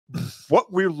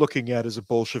what we're looking at is a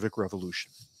Bolshevik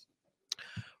revolution.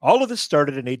 All of this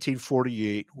started in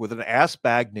 1848 with an ass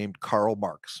bag named Karl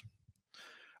Marx.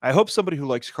 I hope somebody who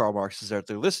likes Karl Marx is out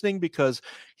there listening, because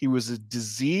he was a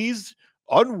diseased,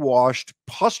 unwashed,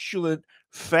 pustulant,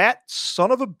 fat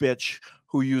son of a bitch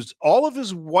who used all of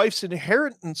his wife's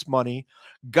inheritance money,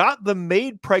 got the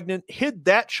maid pregnant, hid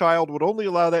that child, would only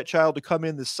allow that child to come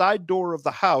in the side door of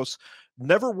the house,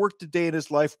 never worked a day in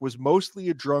his life, was mostly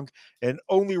a drunk, and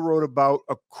only wrote about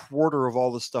a quarter of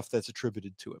all the stuff that's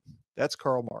attributed to him. That's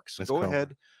Karl Marx. That's Go Karl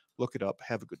ahead, look it up,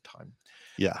 have a good time.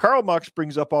 Yeah. Karl Marx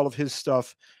brings up all of his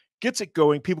stuff, gets it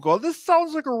going. People go, this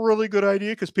sounds like a really good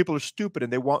idea, because people are stupid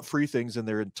and they want free things and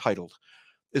they're entitled,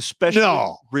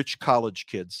 especially rich college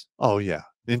kids. Oh, yeah.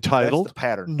 Entitled? That's the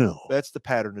pattern. No. That's the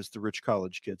pattern, is the rich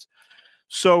college kids.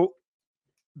 So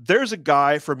there's a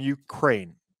guy from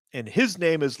Ukraine, and his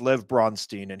name is Lev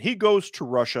Bronstein, and he goes to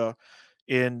Russia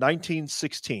in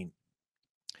 1916.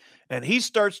 And he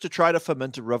starts to try to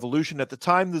foment a revolution. At the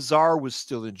time, the Tsar was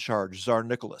still in charge, Tsar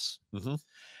Nicholas. Mm-hmm.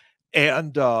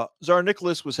 And Tsar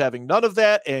Nicholas was having none of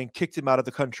that and kicked him out of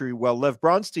the country. Well, Lev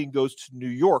Bronstein goes to New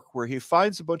York, where he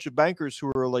finds a bunch of bankers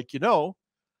who are like,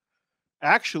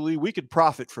 actually, we could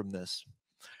profit from this.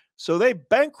 So they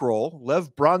bankroll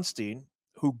Lev Bronstein,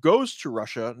 who goes to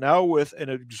Russia now with an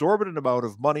exorbitant amount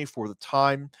of money for the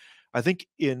time. I think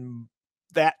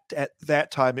at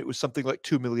that time, it was something like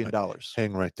 $2 million.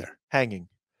 Hang right there. Hanging.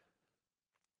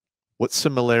 What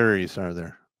similarities are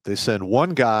there? They send one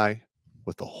guy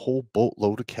with a whole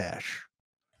boatload of cash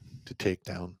to take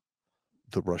down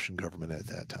the Russian government at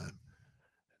that time.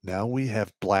 Now we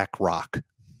have BlackRock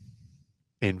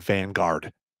and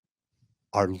Vanguard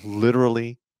are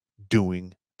literally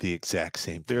doing the exact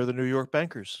same thing. They're the New York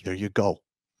bankers. There you go.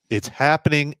 It's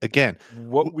happening again.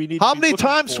 What we need. How many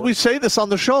times do we say this on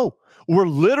the show? We're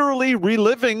literally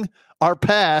reliving our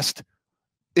past.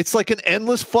 It's like an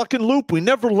endless fucking loop. We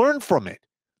never learn from it.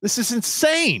 This is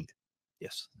insane.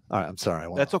 Yes. All right. I'm sorry.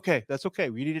 That's okay. That's okay.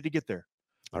 We needed to get there.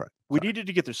 All right. We needed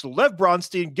to get there. So Lev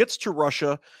Bronstein gets to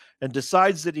Russia and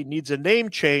decides that he needs a name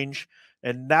change.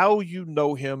 And now you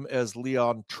know him as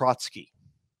Leon Trotsky.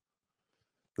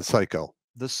 The psycho.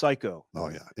 The psycho. Oh,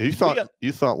 yeah. You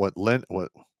thought what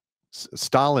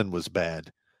Stalin was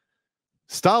bad.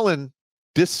 Stalin,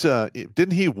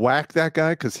 didn't he whack that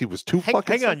guy because he was too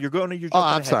fucking... Hang on. You're jumping ahead.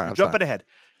 I'm sorry. You're jumping ahead.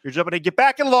 You're jumping ahead. Get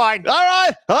back in line.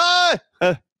 All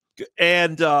right.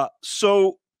 And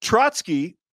so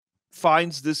Trotsky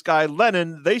finds this guy,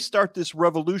 Lenin. They start this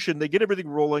revolution. They get everything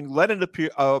rolling. Lenin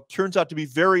turns out to be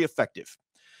very effective.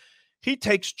 He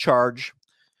takes charge,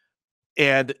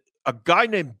 and a guy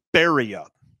named Beria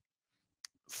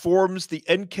forms the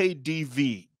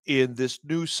NKVD in this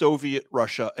new Soviet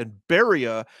Russia. And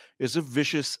Beria is a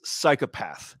vicious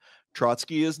psychopath.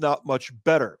 Trotsky is not much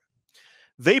better.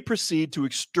 They proceed to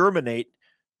exterminate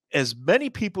as many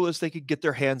people as they could get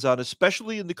their hands on,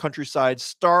 especially in the countryside,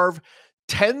 starve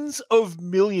tens of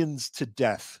millions to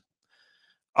death.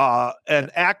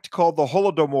 An act called the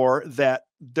Holodomor that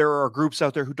there are groups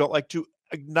out there who don't like to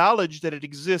acknowledge that it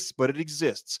exists, but it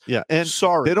exists. Yeah, and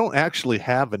they don't actually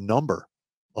have a number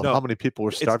of how many people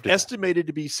were starved. It's estimated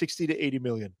to be 60 to 80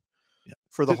 million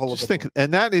for the Holodomor. Just think,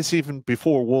 and that is even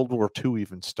before World War II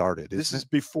even started. This is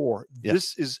before. Yeah.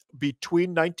 This is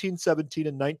between 1917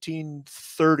 and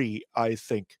 1930, I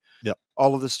think. Yeah.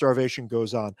 All of the starvation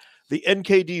goes on. The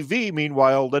NKVD,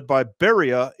 meanwhile, led by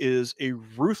Beria, is a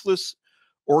ruthless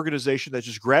organization that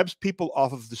just grabs people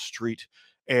off of the street.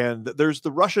 And there's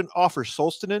the Russian officer,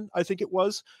 Solstinin, I think it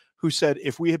was, who said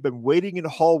if we had been waiting in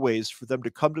hallways for them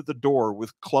to come to the door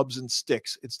with clubs and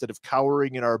sticks instead of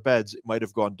cowering in our beds, it might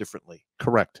have gone differently.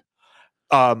 Correct.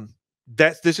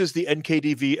 This is the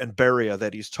NKVD and Beria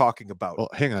that he's talking about. Well,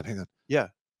 hang on. Yeah.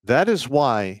 That is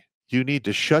why you need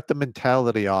to shut the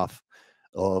mentality off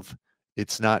of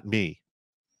it's not me.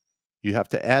 You have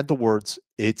to add the words,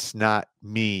 it's not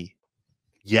me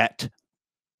yet.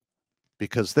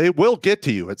 Because they will get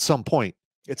to you at some point.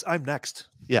 It's I'm next.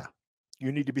 Yeah.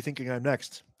 You need to be thinking I'm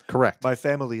next. Correct. My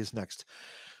family is next.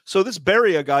 So this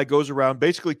Beria guy goes around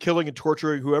basically killing and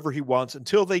torturing whoever he wants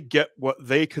until they get what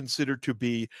they consider to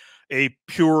be a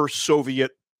pure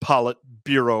Soviet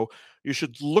Politburo. You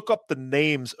should look up the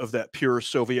names of that pure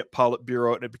Soviet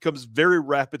Politburo, and it becomes very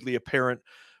rapidly apparent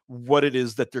what it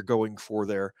is that they're going for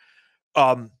there.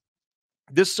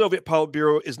 This Soviet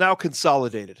Politburo is now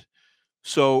consolidated.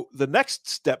 So the next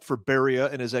step for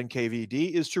Beria and his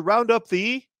NKVD is to round up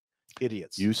the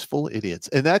idiots. Useful idiots.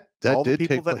 And that all did the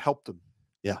people take that place. helped them.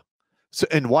 Yeah. So,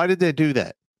 and why did they do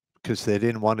that? Because they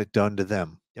didn't want it done to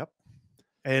them. Yep.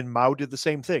 And Mao did the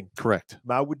same thing. Correct.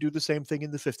 Mao would do the same thing in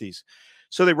the 50s.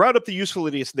 So they round up the useful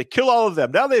idiots and they kill all of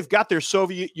them. Now they've got their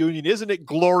Soviet Union. Isn't it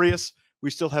glorious? We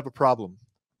still have a problem.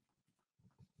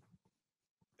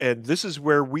 And this is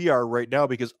where we are right now,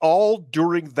 because all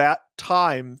during that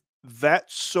time, that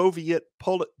Soviet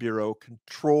Politburo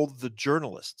controlled the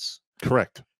journalists.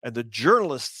 Correct. And the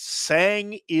journalists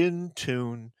sang in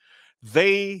tune.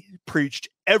 They preached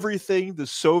everything the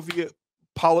Soviet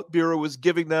Politburo was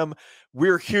giving them.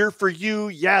 We're here for you.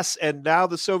 Yes. And now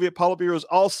the Soviet Politburo is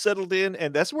all settled in.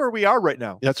 And that's where we are right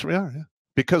now. That's where we are. Yeah.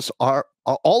 Because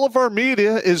all of our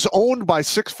media is owned by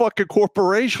 6 fucking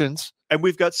corporations. And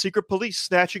we've got secret police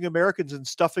snatching Americans and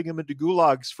stuffing them into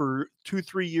gulags for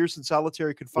 2-3 years in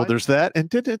solitary confinement. Well, there's that. And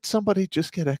didn't somebody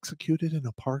just get executed in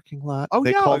a parking lot? Oh,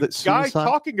 they called it guy suicide?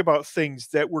 talking about things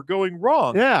that were going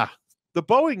wrong. Yeah. The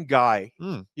Boeing guy.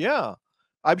 Mm. Yeah.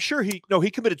 I'm sure he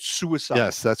committed suicide.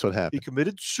 Yes, that's what He happened.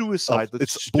 committed suicide. Let's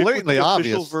It's stick with blatantly the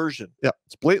obvious. official version. Yeah,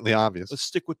 it's blatantly obvious. Let's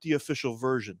stick with the official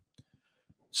version.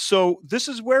 So this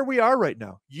is where we are right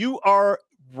now. You are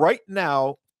right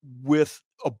now with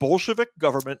a Bolshevik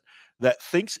government that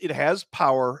thinks it has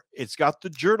power. It's got the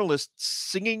journalists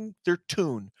singing their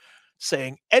tune,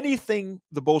 saying anything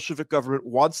the Bolshevik government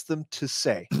wants them to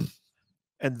say.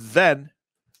 And then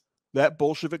that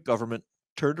Bolshevik government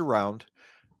turned around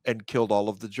and killed all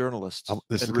of the journalists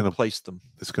and replaced them.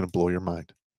 This is going to blow your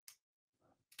mind.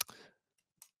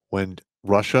 When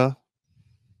Russia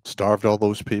starved all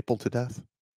those people to death,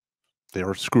 they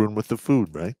were screwing with the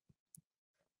food, right?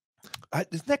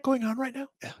 Isn't that going on right now?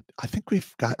 Yeah, I think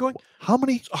we've got going. How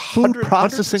many food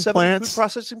processing plants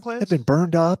have been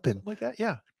burned up and like that?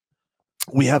 Yeah.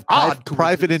 We have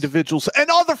private individuals and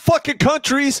other fucking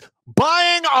countries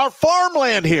buying our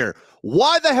farmland here.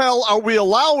 Why the hell are we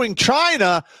allowing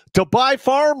China to buy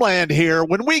farmland here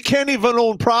when we can't even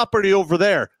own property over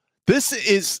there? This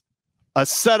is a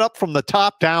setup from the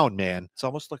top down, man. It's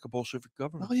almost like a Bolshevik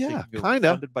government. Oh, yeah, kind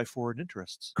of. Funded by foreign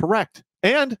interests. Correct.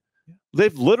 And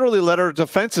they've literally let our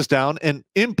defenses down and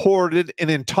imported an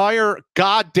entire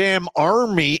goddamn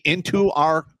army into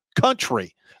our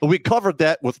country. And we covered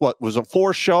that with what was it,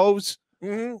 4 shows?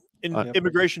 Mm-hmm.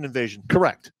 Immigration invasion.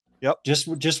 Correct. Yep.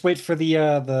 Just wait for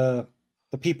the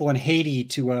people in Haiti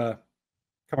to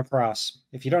come across.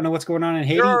 If you don't know what's going on in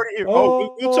Haiti,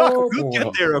 we'll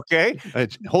get there. Okay. Hey,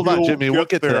 hold on, Jimmy. We'll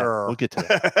get to that. We'll get to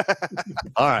that.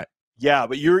 All right. Yeah,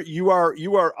 but you are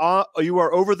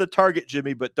over the target,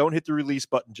 Jimmy. But don't hit the release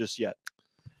button just yet.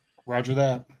 Roger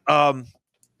that.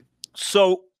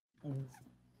 So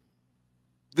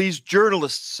these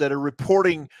journalists that are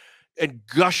reporting and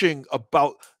gushing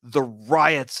about the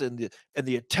riots and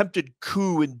the attempted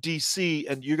coup in DC,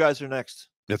 and you guys are next.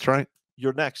 That's right.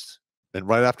 You're next. And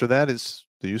right after that is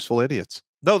the useful idiots.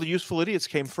 No, the useful idiots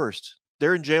came first.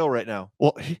 They're in jail right now.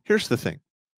 Well, here's the thing.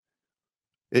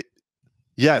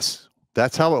 Yes,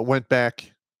 that's how it went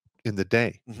back in the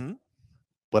day. Mm-hmm.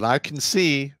 But I can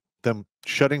see them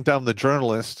shutting down the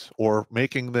journalists or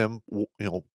making them,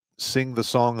 sing the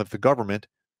song of the government,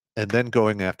 and then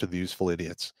going after the useful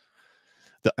idiots.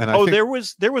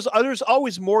 There's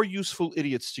always more useful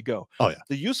idiots to go. Oh yeah,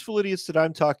 the useful idiots that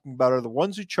I'm talking about are the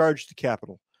ones who charge the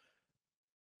capital.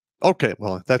 Okay,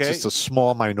 well, that's just a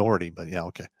small minority, but yeah,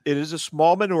 okay. It is a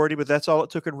small minority, but that's all it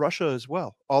took in Russia as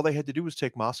well. All they had to do was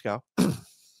take Moscow.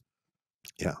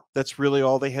 Yeah. That's really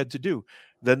all they had to do.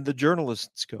 Then the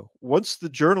journalists go. Once the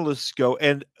journalists go,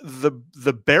 and the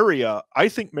Beria, I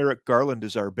think Merrick Garland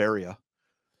is our Beria.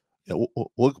 Yeah,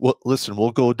 we'll listen,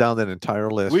 we'll go down that entire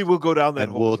list. We will go down that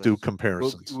and we'll do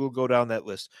comparisons. We'll go down that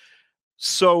list.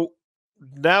 So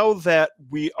now that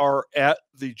we are at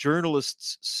the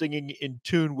journalists singing in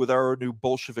tune with our new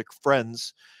Bolshevik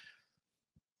friends,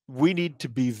 we need to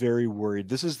be very worried.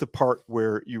 This is the part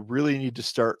where you really need to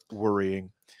start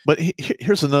worrying. But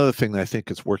here's another thing that I think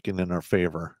is working in our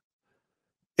favor.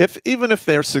 Even if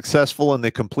they're successful and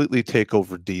they completely take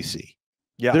over DC,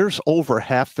 there's over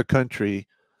half the country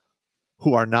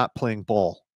who are not playing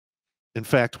ball. In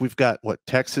fact, we've got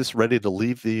Texas ready to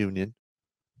leave the Union.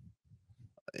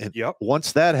 And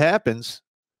once that happens,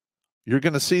 you're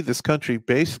going to see this country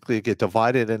basically get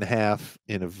divided in half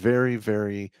in a very,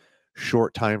 very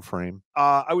short time frame.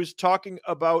 I was talking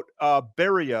about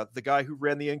Beria, the guy who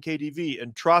ran the NKVD,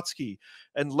 and Trotsky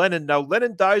and Lenin. Now,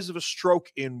 Lenin dies of a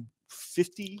stroke in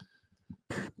 50,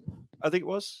 I think it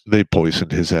was. They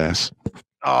poisoned his ass.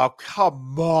 Oh,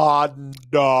 come on.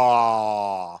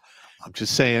 No. I'm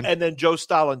just saying. And then Joe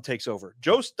Stalin takes over.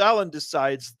 Joe Stalin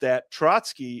decides that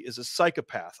Trotsky is a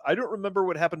psychopath. I don't remember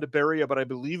what happened to Beria, but I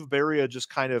believe Beria just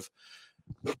kind of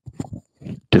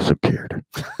disappeared.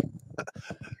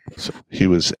 So he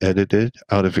was edited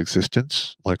out of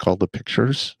existence, like all the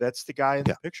pictures. That's the guy in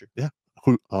the picture. Yeah.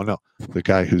 Who? Oh no, the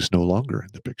guy who's no longer in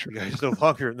the picture. The guy who's no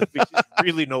longer in the picture. He's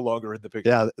really no longer in the picture.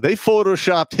 Yeah, they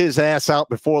photoshopped his ass out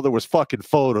before there was fucking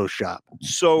Photoshop.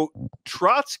 So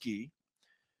Trotsky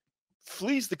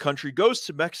flees the country, goes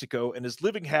to Mexico, and is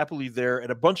living happily there.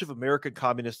 And a bunch of American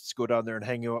communists go down there and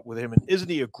hang out with him. And isn't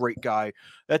he a great guy?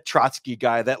 That Trotsky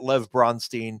guy, that Lev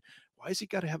Bronstein. Why has he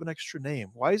got to have an extra name?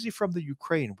 Why is he from the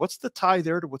Ukraine? What's the tie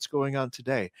there to what's going on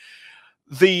today?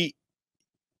 The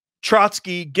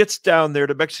Trotsky gets down there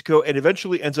to Mexico and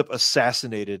eventually ends up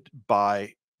assassinated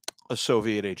by a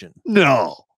Soviet agent.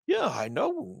 No. Yeah, I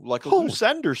know. Like a loose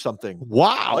end or something.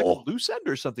 Wow. Like a loose end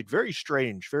or something. Very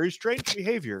strange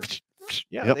behavior.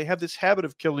 Yeah, They have this habit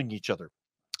of killing each other.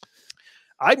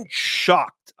 I'm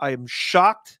shocked. I am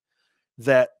shocked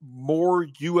that more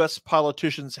U.S.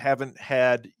 politicians haven't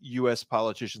had U.S.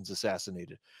 politicians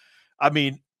assassinated. I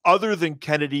mean, other than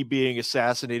Kennedy being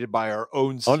assassinated by our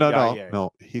own CIA. Oh,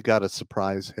 no. He got a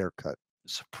surprise haircut.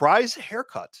 Surprise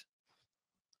haircut.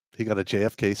 He got a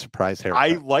JFK surprise haircut.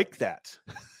 I like that.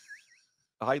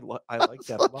 I like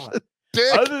that a lot.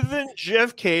 Other than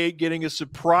JFK getting a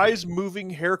surprise moving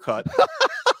haircut.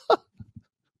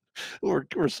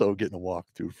 We're so getting a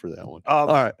walkthrough for that one. All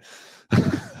right.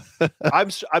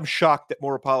 I'm shocked that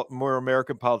more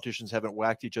American politicians haven't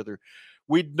whacked each other.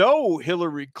 We know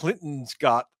Hillary Clinton's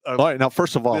got a all right, now,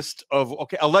 first of all, list of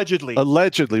allegedly.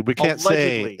 We can't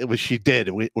say it was she did.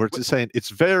 We're just saying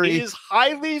it is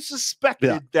highly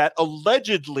suspected that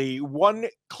allegedly one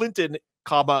Clinton,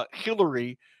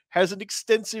 Hillary has an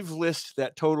extensive list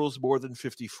that totals more than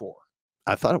 54.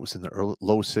 I thought it was in the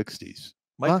low 60s.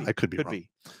 I could be wrong.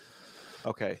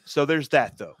 Okay, so there's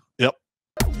that though. Yep.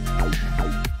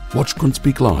 Watch Grunt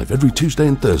Speak live every Tuesday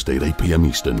and Thursday at 8 p.m.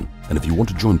 Eastern. And if you want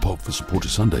to join Pop for Supporter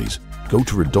Sundays, go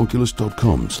to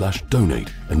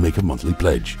redonkulous.com/donate and make a monthly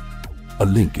pledge. A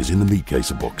link is in the Meat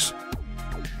Caser box.